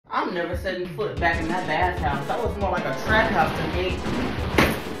I'm never setting foot back in that bathhouse. That was more like a trap house to me.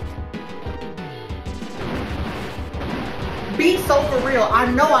 Be so for real. I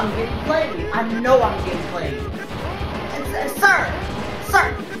know I'm getting played. I know I'm getting played.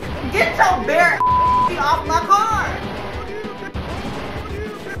 Sir, get your bare off my car.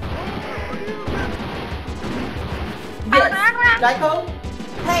 Yes, Geico?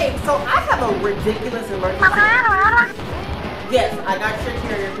 Hey, so I have a ridiculous emergency. Yes, I got your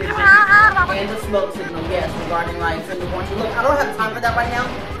carrier pigeon and the smoke signal, yes, regarding lights and the warranty. Look, I don't have time for that right now,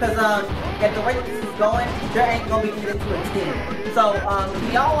 because at the rate that this is going, there ain't going to be anything to extend. So,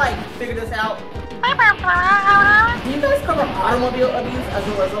 can y'all, like, figure this out? Do you guys cover automobile abuse as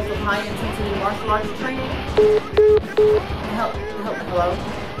a result of high-intensity martial arts training? Hello?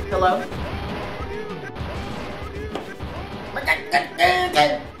 Hello?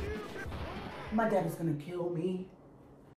 My dad is gonna kill me.